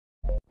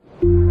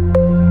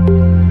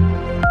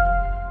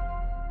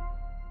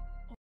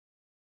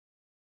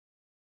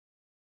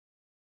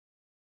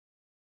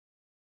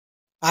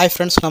Hi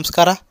friends,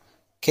 ನಮಸ್ಕಾರ.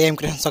 KM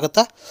creation ಸ್ವಾಗತ.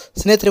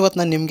 ಸ್ನೇಹಿತರೆ, ಇವತ್ತು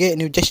ನಾನು ನಿಮಗೆ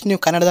ನೀವು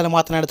ಕನ್ನಡದಲ್ಲಿ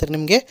ಮಾತನಾಡ್ತೀರಿ,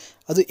 ನಿಮಗೆ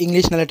ಅದು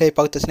ಇಂಗ್ಲೀಷ್ನಲ್ಲಿ ಟೈಪ್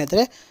ಆಗುತ್ತೆ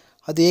ಸ್ನೇಹಿತರೆ.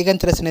 ಅದು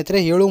ಹೇಗಂತಾರೆ ಸ್ನೇಹಿತರೆ,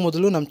 ಹೇಳುವ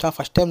ಮೊದಲು ನಮ್ಮ ಚಾನಲ್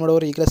ಫಸ್ಟ್ ಟೈಮ್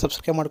ನೋಡೋರು ಈಗಲೇ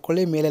ಸಬ್ಸ್ಕ್ರೈಬ್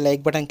ಮಾಡ್ಕೊಳ್ಳಿ, ಮೇಲೆ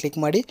ಲೈಕ್ ಬಟನ್ ಕ್ಲಿಕ್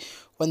ಮಾಡಿ.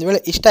 ಒಂದು ವೇಳೆ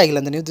ಇಷ್ಟ ಆಗಿಲ್ಲ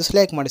ಅಂದರೆ ನೀವು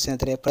ಡಿಸ್ಲೈಕ್ ಮಾಡಿ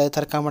ಸ್ನೇಹಿತರೆ.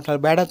 ಪ್ರಯತ್ನ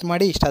ಕಾಮೆಂಟ್ನಲ್ಲಿ ಬ್ಯಾಡ್ ಅಂತ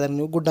ಮಾಡಿ, ಇಷ್ಟ ಆದರೆ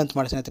ನೀವು ಗುಡ್ ಅಂತ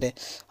ಮಾಡಿ ಸ್ನೇಹಿತರೆ.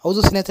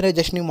 ಹೌದು ಸ್ನೇಹಿತರೆ,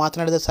 ನೀವು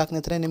ಮಾತನಾಡಿದ್ರೆ ಸಾಕು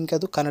ಸ್ನೇಹಿತರೆ, ನಿಮಗೆ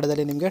ಅದು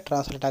ಕನ್ನಡದಲ್ಲಿ ನಿಮಗೆ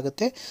ಟ್ರಾನ್ಸ್ಲೇಟ್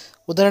ಆಗುತ್ತೆ.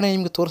 ಉದಾಹರಣೆ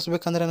ನಿಮಗೆ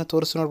ತೋರಿಸ್ಬೇಕಂದ್ರೆ ನಾನು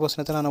ತೋರಿಸಿ ನೋಡ್ಬೋದು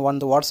ಸ್ನೇಹಿತರೆ. ನಾನು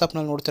ಒಂದು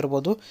ವಾಟ್ಸಪ್ನಲ್ಲಿ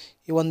ನೋಡ್ತಿರ್ಬೋದು.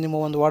 ಈ ನಿಮ್ಮ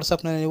ಒಂದು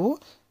ವಾಟ್ಸಪ್ನಲ್ಲಿ ನೀವು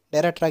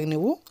ಡೈರೆಕ್ಟಾಗಿ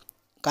ನೀವು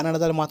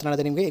ಕನ್ನಡದಲ್ಲಿ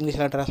ಮಾತನಾಡಿದ್ರೆ ನಿಮಗೆ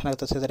ಇಂಗ್ಲೀಷಲ್ಲಿ ಟ್ರಾನ್ಸ್ಲೇಟ್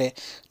ಆಗುತ್ತೆ ಸ್ನೇಹಿತರೆ.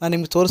 ನಾನು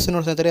ನಿಮಗೆ ತೋರಿಸಿ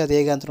ನೋಡ್ತಿದ್ರೆ ಅದು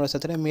ಹೇಗೆ ಅಂತ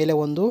ನೋಡ್ತಿದ್ರೆ, ಮೇಲೆ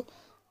ಒಂದು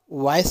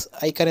ವಾಯ್ಸ್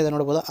ಐಕಾನ್ ಇದೆ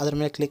ನೋಡ್ಬೋದು, ಅದ್ರ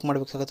ಮೇಲೆ ಕ್ಲಿಕ್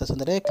ಮಾಡಬೇಕಾಗುತ್ತೆ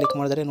ಸ್ನೇಹಿತರೆ. ಕ್ಲಿಕ್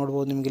ಮಾಡಿದ್ರೆ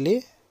ನೋಡ್ಬೋದು ನಿಮಗೆ ಇಲ್ಲಿ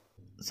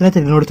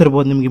ಸ್ನೇಹಿತರೆ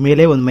ನೋಡ್ತಿರ್ಬೋದು, ನಿಮಗೆ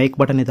ಮೇಲೆ ಒಂದು ಮೈಕ್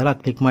ಬಟನ್ ಇದೆಲ್ಲ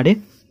ಕ್ಲಿಕ್ ಮಾಡಿ.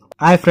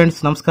 ಹಾಯ್ ಫ್ರೆಂಡ್ಸ್,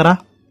 ನಮಸ್ಕಾರ.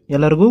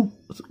 ಎಲ್ಲರಿಗೂ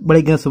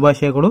ಬೆಳಗ್ಗಿನ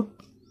ಶುಭಾಶಯಗಳು.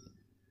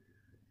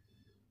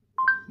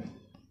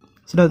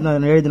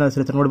 ನಾನು ಹೇಳಿದ್ದೀನಿ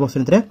ಸ್ನೇಹಿತರೆ, ನೋಡ್ಬೋದು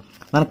ಸ್ನೇಹಿತರೆ.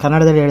 ನಾನು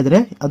ಕನ್ನಡದಲ್ಲಿ ಹೇಳಿದರೆ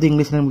ಅದು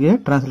ಇಂಗ್ಲೀಷ್ ನಿಮಗೆ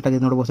ಟ್ರಾನ್ಸ್ಲೇಟ್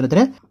ಆಗಿದೆ ನೋಡ್ಬೋದು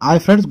ಸ್ನೇಹಿತರೆ.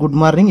 Hi friends, good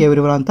morning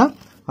everyone ಅಂತ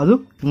ಅದು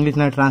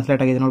ಇಂಗ್ಲೀಷ್ನಲ್ಲಿ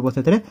ಟ್ರಾನ್ಸ್ಲೇಟ್ ಆಗಿದೆ ನೋಡ್ಬೋದು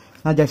ಸ್ನೇಹಿತರೆ.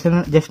 ನಾನು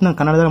ನಾನು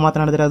ಕನ್ನಡದಲ್ಲಿ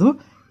ಮಾತನಾಡಿದ್ರೆ ಅದು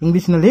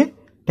ಇಂಗ್ಲೀಷ್ನಲ್ಲಿ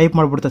ಟೈಪ್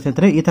ಮಾಡಿಬಿಡ್ತಾ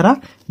ಸ್ನೇಹಿತರೆ. ಈ ಥರ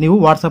ನೀವು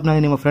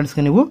ವಾಟ್ಸಪ್ನಲ್ಲಿ ನಿಮ್ಮ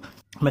ಫ್ರೆಂಡ್ಸ್ಗೆ ನೀವು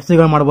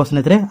ಮೆಸೇಜ್ಗಳು ಮಾಡ್ಬೋದು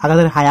ಸ್ನೇಹಿತರೆ.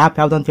 ಹಾಗಾದರೆ ಆ ಆ್ಯಪ್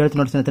ಯಾವುದು ಅಂತ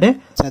ಹೇಳ್ತೀನಿ ನೋಡಿ ಸ್ನೇಹಿತರೆ.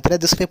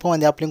 ಡಿಸ್ಕ್ರಿಪ್ಷನ್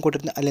ಒಂದು ಆ್ಯಪ್ ಲಿಂಕ್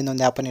ಕೊಟ್ಟಿರ್ತೀನಿ, ಅಲ್ಲಿಂದ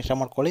ಒಂದು ಆ್ಯಪನ್ನು ಇನ್ಸ್ಟಾಲ್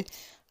ಮಾಡ್ಕೊಳ್ಳಿ.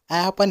 ಆ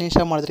ಆ್ಯಪನ್ನು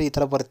ಇನ್ಸ್ಟಾಲ್ ಮಾಡಿದ್ರೆ ಈ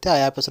ಥರ ಬರುತ್ತೆ. ಆ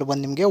ಆ್ಯಪ್ ಹೆಸರು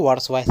ಬಂದು ನಿಮಗೆ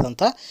ವಾಯ್ಸ್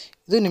ಅಂತ.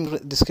 ಇದು ನಿಮಗೆ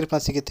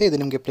ಡಿಸ್ಕ್ರಿಪ್ಷನ್ ಸಿಗುತ್ತೆ, ಇದು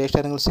ನಿಮಗೆ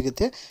ಪ್ಲೇಸ್ಟೋರ್ನಲ್ಲಿ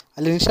ಸಿಗುತ್ತೆ.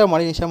 ಅಲ್ಲಿ ಇನ್ಸ್ಟಾಲ್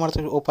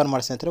ಮಾಡಿದ್ರೆ ಓಪನ್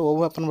ಮಾಡಿ ಸ್ನೇಹಿತರೆ.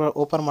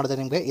 ಓಪನ್ ಮಾಡಿದ್ರೆ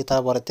ನಿಮಗೆ ಈ ಥರ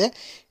ಬರುತ್ತೆ.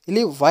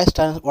 ಇಲ್ಲಿ ವಾಯ್ಸ್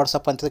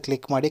ವಾಟ್ಸಪ್ ಅಂತ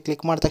ಕ್ಲಿಕ್ ಮಾಡಿ.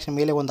 ಕ್ಲಿಕ್ ಮಾಡಿದ ತಕ್ಷಣ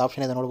ಮೇಲೆ ಒಂದು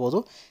ಆಪ್ಷನ್ ಇದೆ ನೋಡ್ಬೋದು.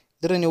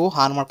 ಇದ್ರೆ ನೀವು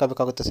ಆನ್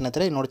ಮಾಡ್ಕೋಬೇಕಾಗುತ್ತೆ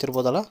ಸ್ನೇಹಿತರೆ.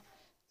 ನೋಡ್ತಿರ್ಬೋದಲ್ಲ,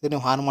 ಇದು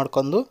ನೀವು ಆನ್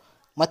ಮಾಡ್ಕೊಂಡು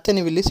ಮತ್ತೆ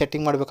ನೀವು ಇಲ್ಲಿ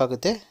ಸೆಟ್ಟಿಂಗ್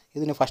ಮಾಡಬೇಕಾಗುತ್ತೆ.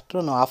 ಇದು ನೀವು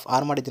ಫಸ್ಟು ನಾನು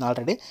ಆನ್ ಮಾಡಿದ್ದೀನಿ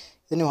ಆಲ್ರೆಡಿ.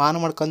 ಇದು ನೀವು ಆನ್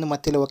ಮಾಡ್ಕೊಂಡು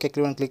ಮತ್ತೆ ಇಲ್ಲಿ ಓಕೆ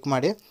ಕ್ಲಿಕ್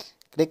ಮಾಡಿ.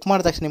 ಕ್ಲಿಕ್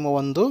ಮಾಡಿದ ತಕ್ಷಣ ನಿಮ್ಮ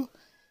ಒಂದು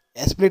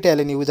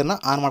ಎಸ್ಬಿಲಿಟಿಯಲ್ಲಿ ನೀವು ಇದನ್ನು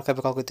ಆನ್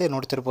ಮಾಡ್ಕೋಬೇಕಾಗುತ್ತೆ.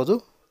 ನೋಡ್ತಿರ್ಬೋದು,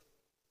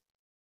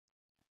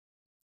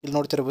 ಇಲ್ಲಿ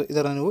ನೋಡ್ತಿರ್ಬೋದು,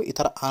 ಇದನ್ನು ನೀವು ಈ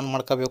ಥರ ಆನ್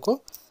ಮಾಡ್ಕೋಬೇಕು.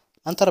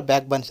 ನಂತರ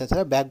ಬ್ಯಾಕ್ ಬಂದ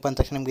ಸ್ನೇಹಿತರೆ. ಬ್ಯಾಕ್ ಬಂದ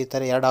ತಕ್ಷಣ ನಿಮಗೆ ಈ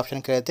ಥರ ಎರಡು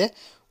ಆಪ್ಷನ್ ಕೇಳುತ್ತೆ.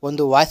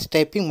 ಒಂದು ವಾಯ್ಸ್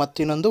ಟೈಪಿಂಗ್ ಮತ್ತು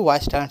ಇನ್ನೊಂದು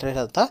ವಾಯ್ಸ್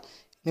ಟ್ರಾನ್ಸ್ಲೇಟ್ ಅಂತ.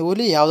 ನೀವು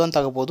ಇಲ್ಲಿ ಯಾವುದನ್ನು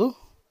ತಗೋಬೋದು.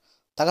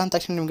 ತಗೊಂಡ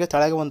ತಕ್ಷಣ ನಿಮಗೆ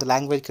ಕೆಳಗೆ ಒಂದು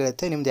ಲ್ಯಾಂಗ್ವೇಜ್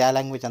ಕೇಳುತ್ತೆ. ನಿಮ್ದು ಯಾವ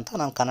ಲ್ಯಾಂಗ್ವೇಜ್ ಅಂತ.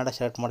 ನಾನು ಕನ್ನಡ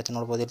ಸೆಲೆಕ್ಟ್ ಮಾಡ್ತೀನಿ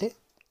ನೋಡ್ಬೋದು. ಇಲ್ಲಿ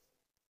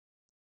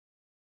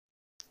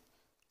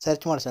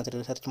ಸರ್ಚ್ ಮಾಡಿ ಸ್ನೇಹಿತರೆ.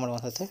 ಇಲ್ಲಿ ಸರ್ಚ್ ಮಾಡಿ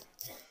ಅನ್ಸುತ್ತೆ.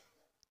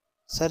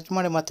 ಸರ್ಚ್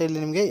ಮಾಡಿ ಮತ್ತೆ ಇಲ್ಲಿ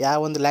ನಿಮಗೆ ಯಾವ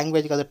ಒಂದು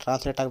ಲ್ಯಾಂಗ್ವೇಜ್ಗೆ ಅದು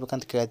ಟ್ರಾನ್ಸ್ಲೇಟ್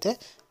ಆಗಬೇಕಂತ ಕೇಳುತ್ತೆ.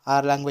 ಆ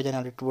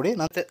ಲ್ಯಾಂಗ್ವೇಜನ್ನು ಇಟ್ಬಿಡಿ.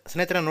 ನಂತರ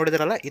ಸ್ನೇಹಿತರೆ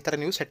ನೋಡಿದ್ರಲ್ಲ, ಈ ಥರ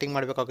ನೀವು ಸೆಟ್ಟಿಂಗ್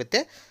ಮಾಡಬೇಕಾಗುತ್ತೆ.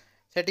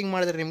 ಸೆಟ್ಟಿಂಗ್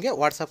ಮಾಡಿದ್ರೆ ನಿಮಗೆ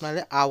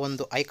ವಾಟ್ಸಪ್ನಲ್ಲಿ ಆ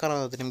ಒಂದು ಐಕಾನ್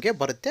ಅನ್ನೋದು ನಿಮಗೆ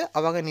ಬರುತ್ತೆ.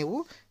 ಆವಾಗ ನೀವು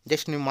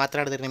ನೀವು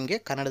ಮಾತನಾಡಿದ್ರೆ ನಿಮಗೆ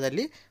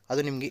ಕನ್ನಡದಲ್ಲಿ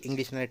ಅದು ನಿಮಗೆ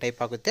ಇಂಗ್ಲೀಷ್ನಲ್ಲಿ ಟೈಪ್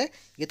ಆಗುತ್ತೆ.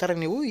 ಈ ಥರ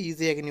ನೀವು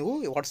ಈಸಿಯಾಗಿ ನೀವು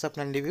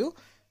ವಾಟ್ಸಪ್ನಲ್ಲಿ ನೀವು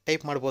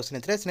ಟೈಪ್ ಮಾಡ್ಬೋದು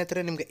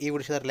ಸ್ನೇಹಿತರೆ. ನಿಮಗೆ ಈ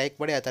ವಿಡಿಯೋದಲ್ಲಿ ಲೈಕ್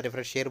ಮಾಡಿ, ಆ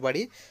ಥರ ಶೇರ್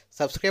ಮಾಡಿ,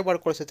 ಸಬ್ಸ್ಕ್ರೈಬ್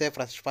ಮಾಡ್ಕೊಳ್ಳಿ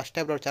ಸ್ನೇಹಿತರೆ. ಫಸ್ಟ್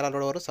ಟೈಮ್ ಚಾನಲ್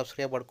ನೋಡೋರು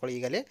ಸಬ್ಸ್ಕ್ರೈಬ್ ಮಾಡ್ಕೊಳ್ಳಿ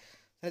ಈಗಲೇ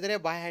ಸ್ನೇಹಿತರೆ.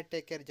 ಬಾಯ್,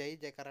 ಟೇಕ್ ಕೇರ್.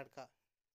 ಜೈ ಕರ್ನಾಟಕ.